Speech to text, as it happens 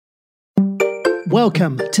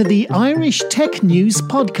Welcome to the Irish Tech News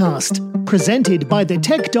Podcast, presented by the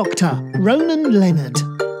Tech Doctor, Ronan Leonard.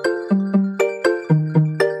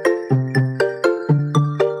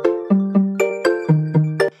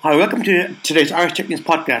 Hi, welcome to today's Irish Tech News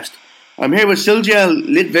Podcast. I'm here with Silja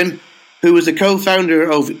Litvin, who is the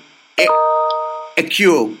co-founder of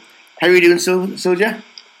eQuoo. How are you doing, Silja?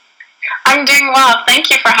 I'm doing well. Thank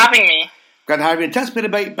you for having me. Glad to have you. Tell us a bit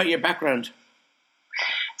about your background.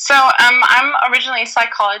 So I'm originally a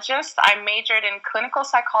psychologist. I majored in clinical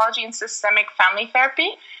psychology and systemic family therapy.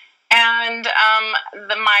 And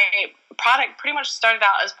my product pretty much started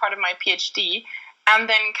out as part of my PhD and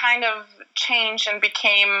then kind of changed and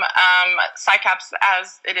became PsycApps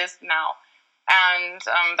as it is now. And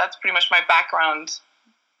that's pretty much my background.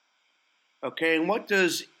 Okay, and what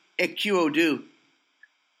does eQuoo do?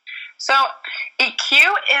 So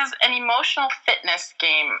eQuoo is an emotional fitness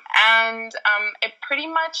game, and it pretty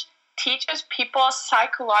much teaches people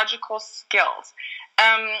psychological skills.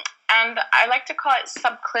 And I like to call it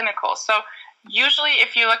subclinical. So usually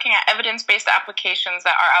if you're looking at evidence-based applications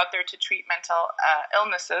that are out there to treat mental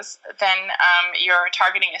illnesses, then you're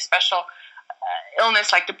targeting a special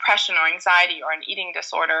illness like depression or anxiety or an eating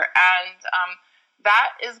disorder. And that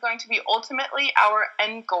is going to be ultimately our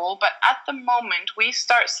end goal. But at the moment, we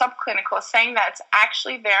start subclinical, saying that it's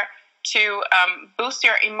actually there to boost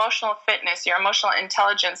your emotional fitness, your emotional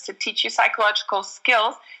intelligence, to teach you psychological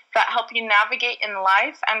skills that help you navigate in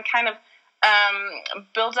life and kind of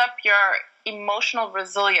build up your emotional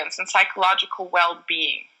resilience and psychological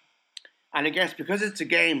well-being. And I guess because it's a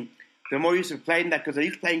game, they're more used to playing that, because they're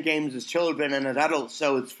used to playing games as children and as adults,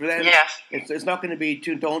 so it's for them, yes. It's not going to be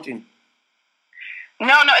too daunting.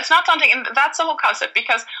 No, it's not daunting, and that's the whole concept,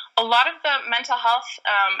 because a lot of the mental health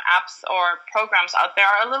apps or programs out there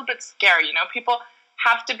are a little bit scary. You know, people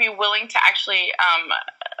have to be willing to actually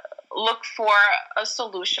look for a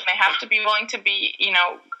solution. They have to be willing to be,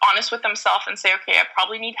 honest with themselves and say, okay, I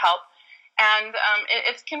probably need help. And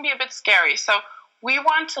it can be a bit scary. So we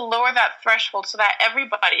want to lower that threshold so that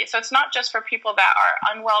everybody, so it's not just for people that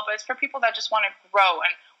are unwell, but it's for people that just want to grow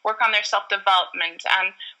and work on their self-development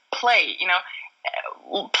and play.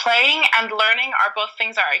 Playing and learning are both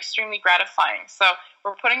things that are extremely gratifying. So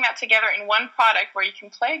we're putting that together in one product where you can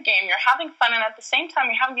play a game, you're having fun, and at the same time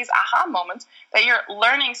you're having these aha moments that you're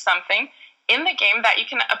learning something in the game that you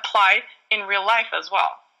can apply in real life as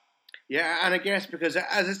well. Yeah, and I guess because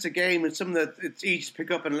as it's a game, it's something that it's easy to pick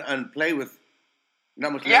up and play with.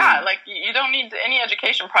 Not much. Yeah, like you don't need any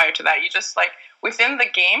education prior to that. You just within the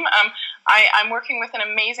game. I'm working with an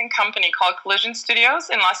amazing company called Collision Studios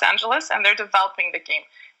in Los Angeles, and they're developing the game.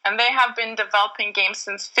 And they have been developing games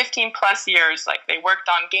since 15 plus years. Like they worked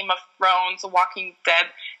on Game of Thrones, Walking Dead.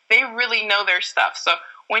 They really know their stuff. So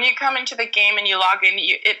when you come into the game and you log in,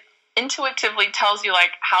 it intuitively tells you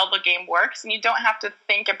how the game works, and you don't have to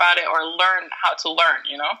think about it or learn how to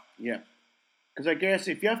learn. Yeah. Because I guess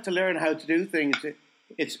if you have to learn how to do things,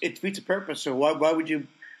 it defeats the purpose. So why would you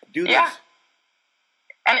do this? Yeah.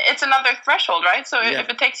 And it's another threshold, right? So if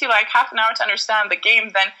it takes you half an hour to understand the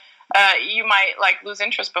game, then you might lose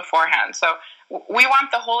interest beforehand. So we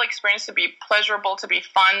want the whole experience to be pleasurable, to be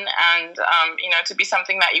fun, and to be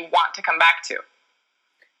something that you want to come back to.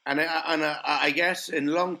 And I guess in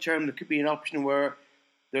the long term there could be an option where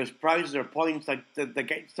there's prizes or points that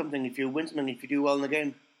get something if you win something, if you do well in the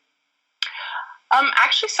game.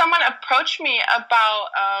 Actually, someone approached me about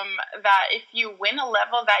that if you win a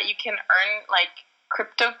level that you can earn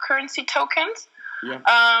cryptocurrency tokens. Yeah.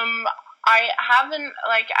 I haven't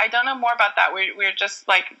I don't know more about that. We're just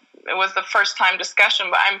it was the first time discussion,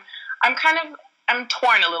 but I'm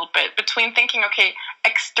torn a little bit between thinking, okay,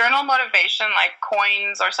 external motivation like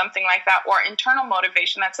coins or something like that, or internal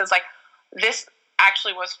motivation that says this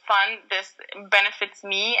actually was fun, this benefits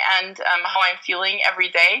me and how I'm feeling every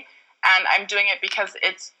day. And I'm doing it because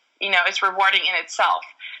it's rewarding in itself.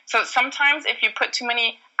 So sometimes if you put too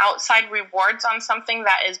many outside rewards on something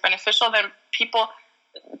that is beneficial, then people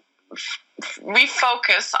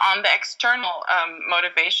refocus on the external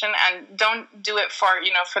motivation and don't do it for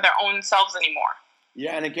their own selves anymore.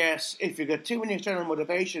 Yeah, and I guess if you get too many external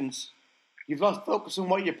motivations, you've lost focus on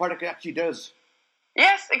what your product actually does.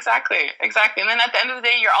 Yes, exactly. And then at the end of the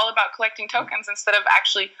day, you're all about collecting tokens instead of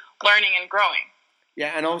actually learning and growing.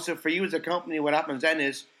 Yeah, and also for you as a company, what happens then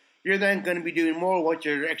is you're then going to be doing more what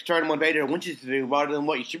your external motivator wants you to do rather than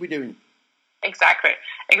what you should be doing. Exactly.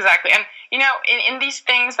 And in these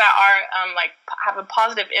things that are have a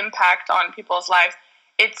positive impact on people's lives,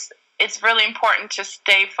 it's really important to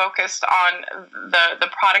stay focused on the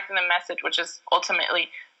product and the message, which is ultimately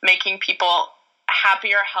making people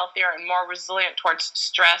happier, healthier, and more resilient towards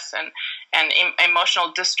stress and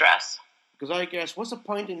emotional distress. Because I guess, what's the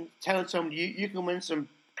point in telling somebody you can win some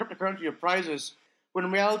cryptocurrency or prizes, when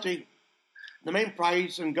in reality, the main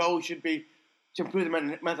prize and goal should be to improve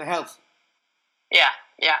their mental health? Yeah,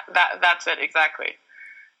 that's it, exactly.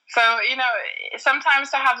 So, sometimes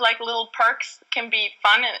to have like little perks can be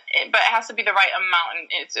fun, but it has to be the right amount,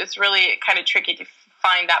 and it's really kind of tricky to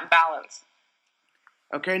find that balance.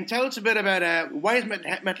 Okay, and tell us a bit about why is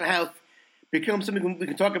mental health become something we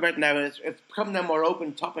can talk about now? It's become a more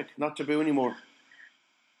open topic, not taboo anymore.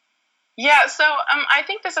 Yeah, so I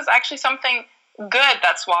think this is actually something good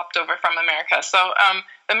that swapped over from America. So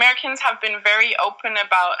the Americans have been very open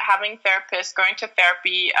about having therapists, going to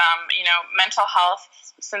therapy, mental health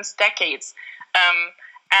since decades.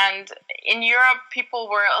 And in Europe, people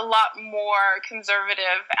were a lot more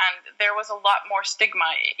conservative, and there was a lot more stigma.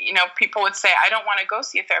 People would say, I don't want to go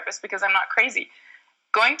see a therapist because I'm not crazy.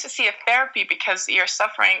 Going to see a therapist because you're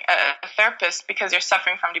suffering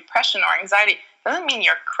from depression or anxiety doesn't mean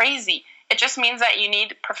you're crazy. It just means that you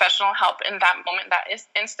need professional help in that moment, that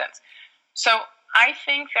instance. So I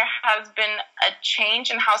think there has been a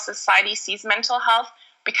change in how society sees mental health,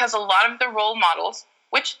 because a lot of the role models,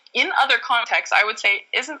 which in other contexts I would say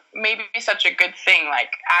isn't maybe such a good thing,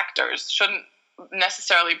 like actors shouldn't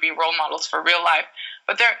necessarily be role models for real life,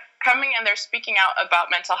 but they're coming and they're speaking out about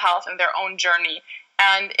mental health and their own journey.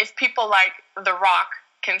 And if people like The Rock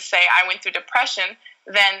can say, I went through depression,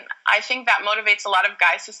 then I think that motivates a lot of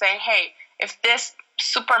guys to say, hey, if this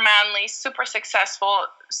super manly, super successful,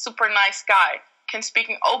 super nice guy can speak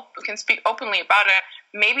openly about it,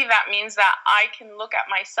 maybe that means that I can look at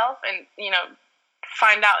myself and,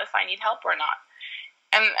 find out if I need help or not.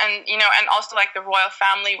 And also like the royal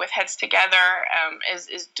family with Heads Together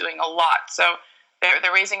is doing a lot. So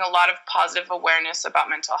they're raising a lot of positive awareness about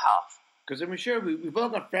mental health. Because I'm sure we've all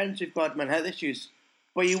got friends who've got mental health issues,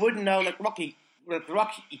 but you wouldn't know, like Rocky,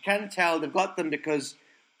 you can tell they've got them because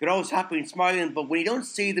they're always happy and smiling, but when you don't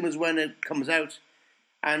see them is when it comes out.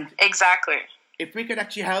 And exactly. If we could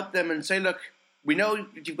actually help them and say, look, we know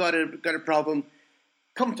that you've got a problem,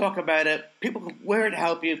 come talk about it, people we're here to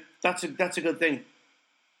help you, that's a good thing.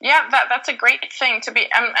 Yeah, that's a great thing to be,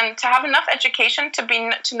 and to have enough education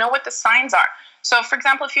to know what the signs are. So, for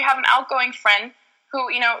example, if you have an outgoing friend who,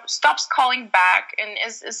 stops calling back and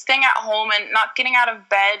is staying at home and not getting out of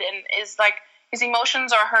bed and is like, his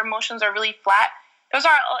emotions or her emotions are really flat, those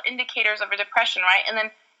are all indicators of a depression, right? And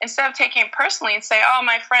then instead of taking it personally and say, oh,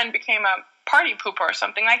 my friend became a party pooper or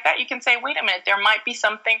something like that, you can say, wait a minute, there might be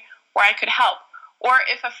something where I could help. Or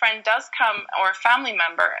if a friend does come or a family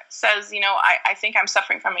member says, I think I'm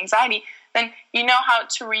suffering from anxiety, then you know how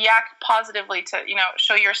to react positively to,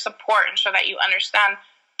 show your support and show that you understand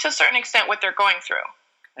to a certain extent what they're going through.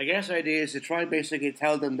 I guess the idea is to try and basically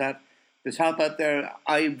tell them that there's help out there,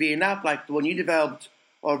 via an app like the one you developed,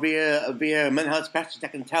 or via a mental health specialist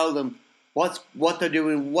that can tell them what they're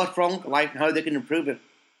doing, what's wrong with life, and how they can improve it.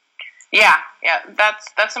 Yeah,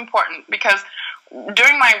 that's important, because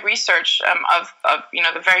during my research of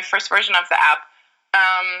the very first version of the app,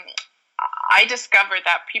 I discovered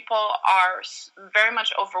that people are very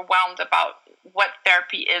much overwhelmed about what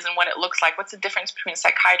therapy is and what it looks like. What's the difference between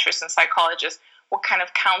psychiatrists and psychologists? What kind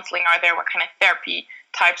of counseling are there? What kind of therapy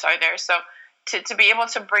types are there? So to be able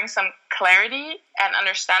to bring some clarity and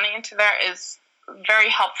understanding into there is very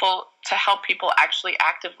helpful to help people actually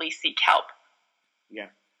actively seek help. Yeah,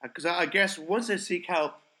 because I guess once they seek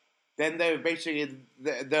help, then they're basically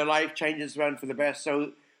their life changes around for the best.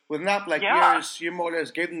 So with an app like yours, you're more or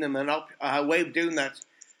less giving them a way of doing that,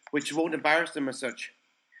 which won't embarrass them as such.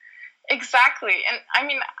 Exactly. And I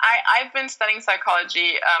mean, I've been studying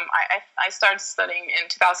psychology. I started studying in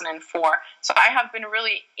 2004. So I have been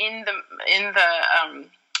really in the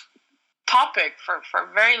topic for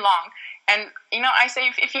very long. And, I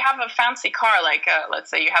say if you have a fancy car, like let's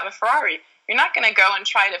say you have a Ferrari, you're not going to go and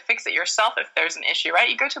try to fix it yourself if there's an issue, right?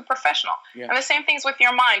 You go to a professional. Yeah. And the same thing's with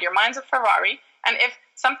your mind. Your mind's a Ferrari. And if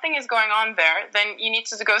something is going on there, then you need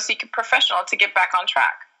to go seek a professional to get back on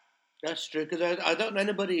track. That's true, because I don't know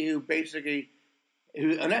anybody who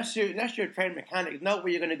unless you're a trained mechanic, know where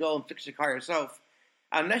you're going to go and fix your car yourself.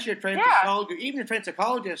 Unless you're a trained psychologist, even a trained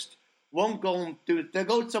psychologist won't go and do it. They'll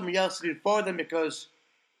go to somebody else to do it for them, because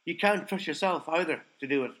you can't trust yourself either to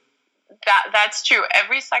do it. That's true.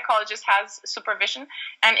 Every psychologist has supervision,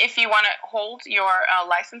 and if you want to hold your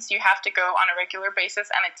license, you have to go on a regular basis,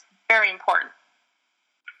 and it's very important.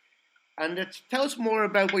 And tell us more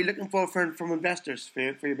about what you're looking for from investors for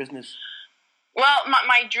your business. Well,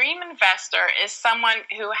 my dream investor is someone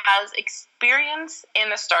who has experience in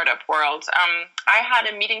the startup world. I had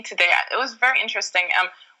a meeting today. It was very interesting.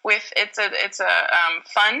 it's a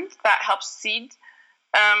fund that helps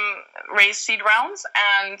raise seed rounds,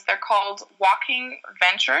 and they're called Walking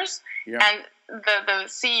Ventures. Yeah. And the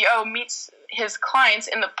CEO meets his clients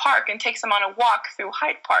in the park and takes them on a walk through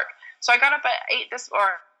Hyde Park. So I got up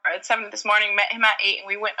at 7 this morning, met him at 8, and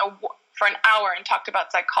we went for an hour and talked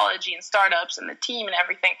about psychology and startups and the team and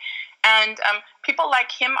everything. And people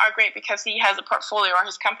like him are great because he has a portfolio, or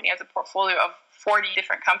his company has a portfolio of 40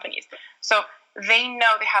 different companies. So they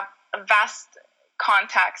know they have vast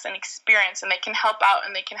contacts and experience, and they can help out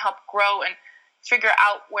and they can help grow and figure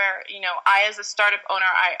out where, I as a startup owner,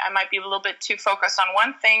 I might be a little bit too focused on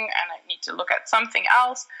one thing and I need to look at something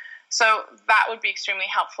else. So that would be extremely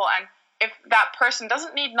helpful. And if that person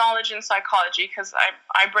doesn't need knowledge in psychology, because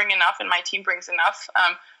I bring enough and my team brings enough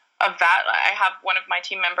of that. I have one of my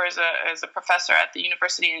team members as a professor at the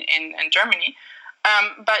university in Germany.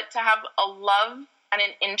 But to have a love and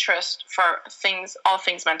an interest for all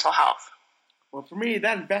things mental health. Well, for me,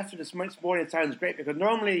 that investor this morning sounds great, because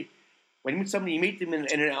normally when you meet somebody, you meet them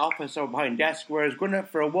in an office or behind a desk, whereas going out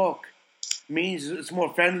for a walk means it's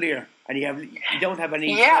more friendlier, and you don't have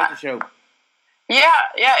any to show. Yeah,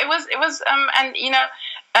 it was, and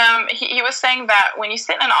he was saying that when you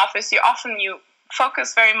sit in an office, you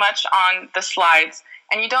focus very much on the slides,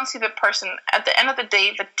 and you don't see the person. At the end of the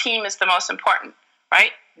day, the team is the most important,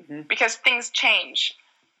 right? Mm-hmm. Because things change.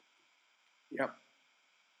 Yep.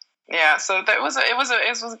 Yeah, so it was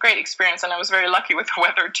a great experience, and I was very lucky with the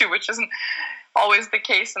weather too, which isn't always the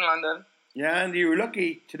case in London. Yeah, and you were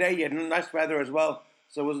lucky today. You had nice weather as well,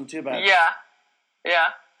 so it wasn't too bad.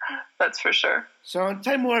 Yeah, that's for sure. So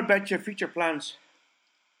tell me more about your future plans.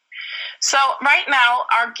 So right now,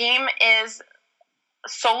 our game is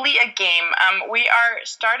solely a game. We are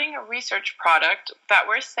starting a research product that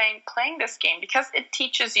we're saying playing this game, because it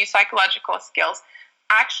teaches you psychological skills,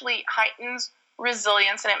 actually heightens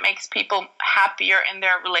resilience, and it makes people happier in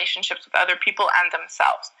their relationships with other people and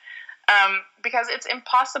themselves. Because it's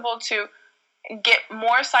impossible to get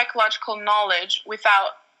more psychological knowledge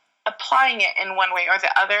without applying it in one way or the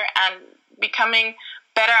other and becoming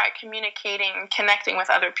better at communicating and connecting with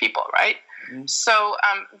other people, right? Mm-hmm. So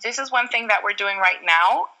this is one thing that we're doing right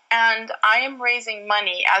now, and I am raising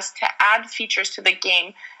money as to add features to the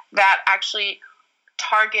game that actually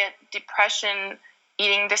target depression,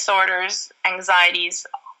 eating disorders, anxieties,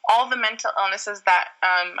 all the mental illnesses that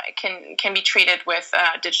can be treated with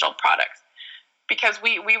digital products. Because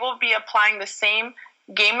we will be applying the same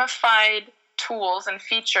gamified tools and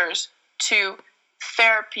features to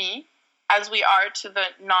therapy as we are to the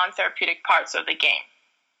non-therapeutic parts of the game.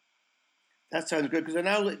 That sounds good, because I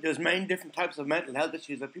know there's many different types of mental health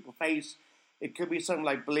issues that people face. It could be something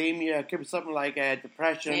like bulimia, it could be something like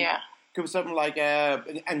depression, it could be something like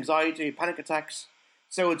anxiety, panic attacks.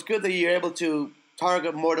 So it's good that you're able to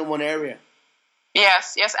target more than one area.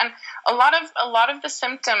 Yes, and a lot of the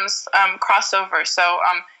symptoms cross over. So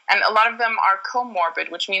and a lot of them are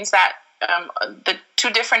comorbid, which means that the two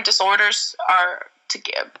different disorders are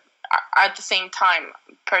at the same time.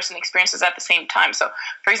 Person experiences at the same time. So,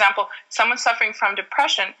 for example, someone suffering from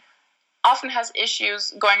depression often has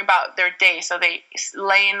issues going about their day. So they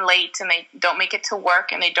lay in late and they don't make it to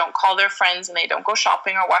work, and they don't call their friends, and they don't go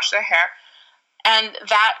shopping or wash their hair. And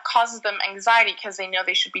that causes them anxiety because they know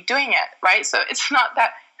they should be doing it, right? So it's not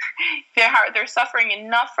that they're suffering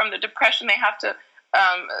enough from the depression. They have to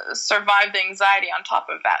survive the anxiety on top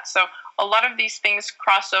of that. So a lot of these things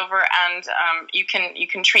cross over, and you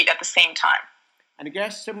can treat at the same time. And I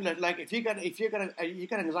guess similar, like if you got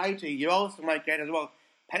anxiety, you also might get as well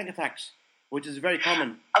panic attacks, which is very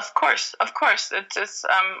common. Of course, it just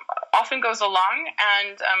often goes along,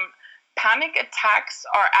 and panic attacks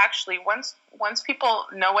are actually once people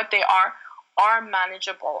know what they are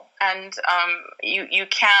manageable, and you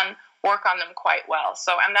can work on them quite well.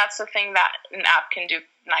 So, and that's the thing that an app can do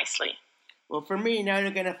nicely. Well, for me now and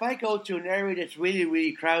again, if I go to an area that's really,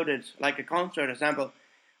 really crowded, like a concert, for example,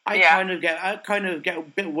 I kind of get a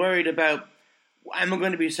bit worried about, am I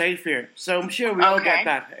going to be safe here? So I'm sure we all get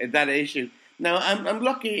that issue. Now, I'm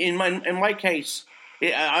lucky in my case.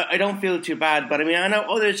 I don't feel too bad, but I mean, I know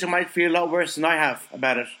others who might feel a lot worse than I have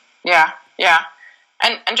about it. Yeah.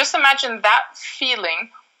 And just imagine that feeling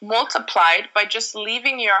multiplied by just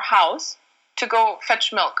leaving your house to go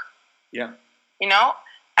fetch milk. Yeah.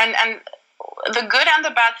 And the good and the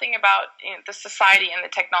bad thing about the society and the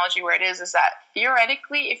technology where it is that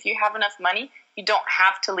theoretically, if you have enough money, you don't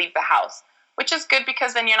have to leave the house, which is good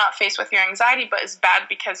because then you're not faced with your anxiety, but it's bad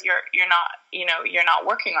because you're not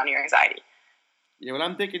working on your anxiety. Yeah, well,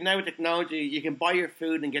 I'm thinking now with technology, you can buy your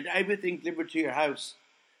food and get everything delivered to your house.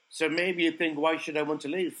 So maybe you think, why should I want to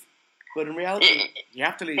leave? But in reality, you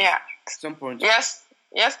have to leave at some point. Yes.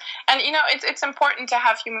 And, it's important to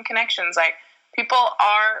have human connections. Like, people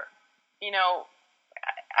are,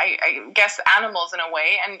 I guess, animals in a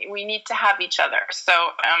way, and we need to have each other.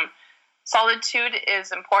 So solitude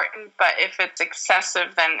is important, but if it's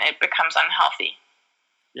excessive, then it becomes unhealthy.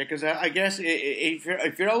 Yeah, because I guess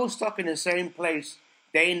if you're always stuck in the same place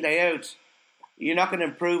day in, day out, you're not going to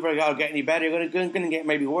improve or get any better. You're going to get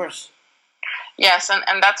maybe worse. Yes,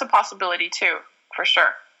 and that's a possibility too, for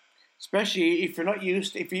sure. Especially if you're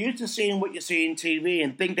used to seeing what you see in TV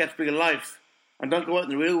and think that's real life, and don't go out in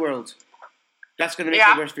the real world. That's going to make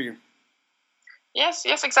it worse for you. Yes,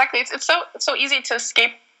 exactly. It's so easy to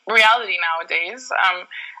escape reality nowadays.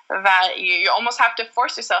 That you almost have to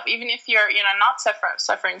force yourself, even if you're not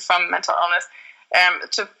suffering from mental illness,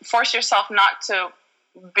 to force yourself not to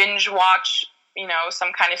binge watch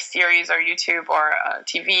some kind of series or YouTube or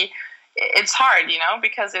TV. It's hard,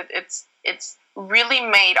 because it's really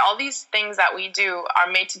made, all these things that we do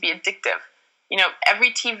are made to be addictive.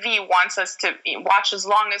 Every TV wants us to watch as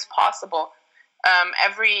long as possible.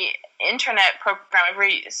 Every internet program,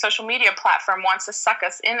 every social media platform wants to suck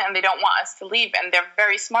us in, and they don't want us to leave, and they're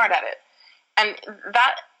very smart at it. And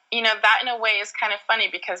that in a way is kind of funny,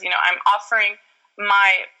 because I'm offering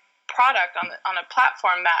my product on a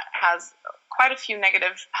platform that has quite a few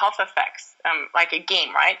negative health effects, like a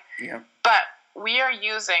game, right? Yeah. But we are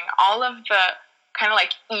using all of the kind of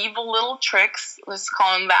like evil little tricks, let's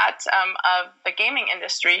call them that, of the gaming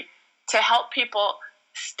industry to help people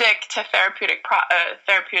stick to therapeutic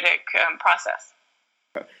process.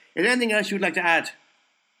 Is there anything else you'd like to add?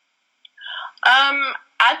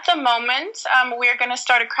 At the moment, we're going to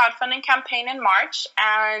start a crowdfunding campaign in March,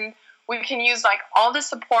 and we can use like all the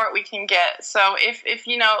support we can get. So if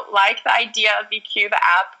like the idea of eQuoo, the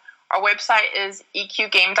app, our website is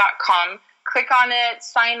eQuooGame.com. Click on it,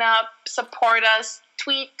 sign up, support us,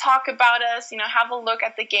 tweet, talk about us, have a look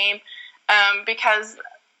at the game, because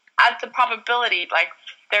at the probability, like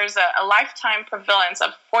there's a lifetime prevalence of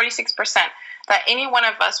 46% that any one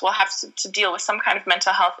of us will have to deal with some kind of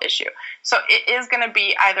mental health issue. So it is going to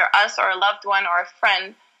be either us or a loved one or a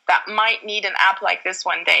friend that might need an app like this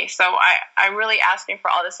one day. So I'm really asking for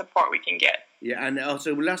all the support we can get. Yeah, and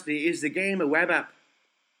also lastly, is the game a web app?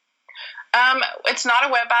 It's not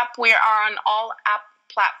a web app. We are on all app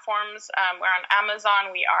platforms. We're on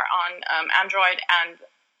Amazon. We are on Android and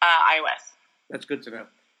iOS. That's good to know.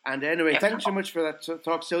 And anyway, thanks so much for that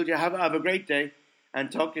talk, Silja. Have a great day,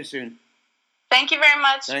 and talk to you soon. Thank you very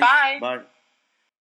much. Thanks. Bye. Bye.